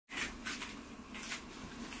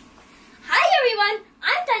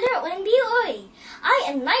Bioy. I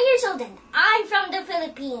am 9 years old and I'm from the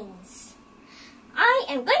Philippines. I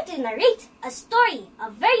am going to narrate a story,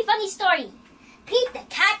 a very funny story. Pete the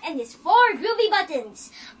Cat and His 4 Groovy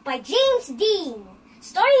Buttons by James Dean.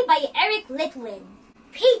 Story by Eric Litwin.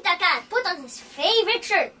 Pete the Cat put on his favorite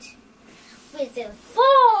shirt with the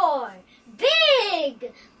 4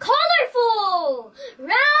 big, colorful,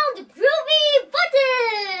 round Groovy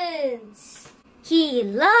Buttons. He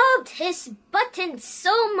loved his buttons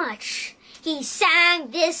so much, he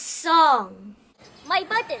sang this song. My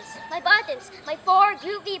buttons, my 4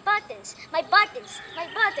 groovy buttons. My buttons, my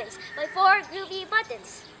 4 groovy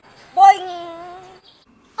buttons. Boing!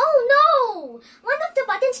 Oh no! One of the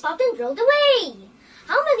buttons popped and rolled away.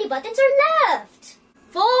 How many buttons are left?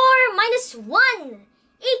 4 minus 1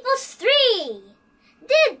 equals 3.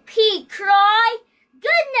 Did Pete cry?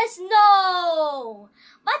 Goodness no!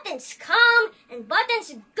 Buttons come and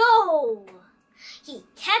buttons go. He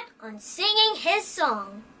kept on singing his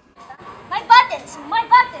song. My 3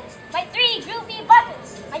 groovy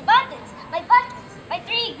buttons. My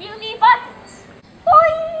 3 groovy buttons.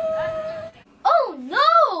 Boing! Oh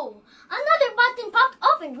no! Another button popped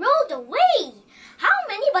up and rolled away. How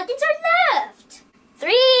many buttons are left?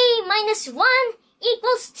 3 minus 1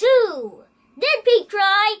 equals 2. Did Pete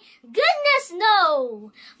cry? Goodness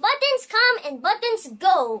no! Buttons come and buttons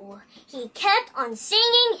go. He kept on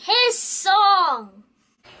singing his song.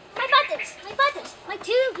 My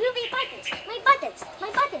 2 groovy buttons.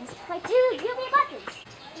 My 2 groovy buttons.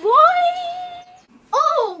 Boing!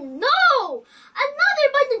 Oh no! Another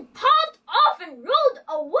button popped off and rolled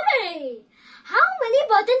away. How many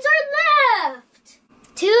buttons are left?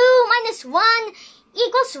 2 minus 1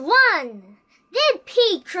 equals 1. Did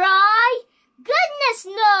Pete cry? Goodness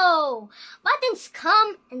no! Buttons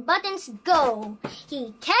come and buttons go.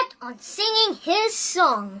 He kept on singing his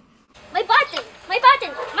song. My 1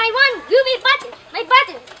 groovy button. My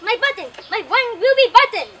 1 groovy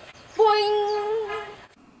button. Boing!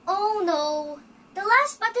 Oh no! The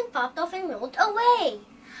last button popped off and rolled away.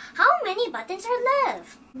 How many buttons are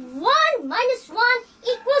left? 1 minus 1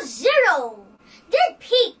 equals 0. Did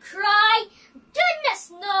Pete cry? Goodness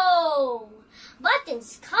no!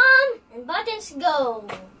 Buttons come and buttons go.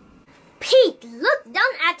 Pete looked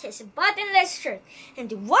down at his buttonless shirt,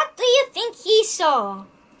 and what do you think he saw?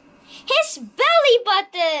 His belly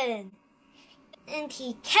button! And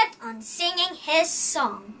he kept on singing his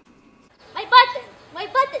song. My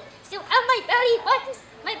button, still have my belly button.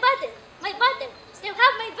 My button, still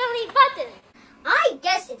have my belly button. I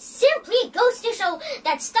guess it simply goes to show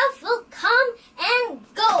that stuff will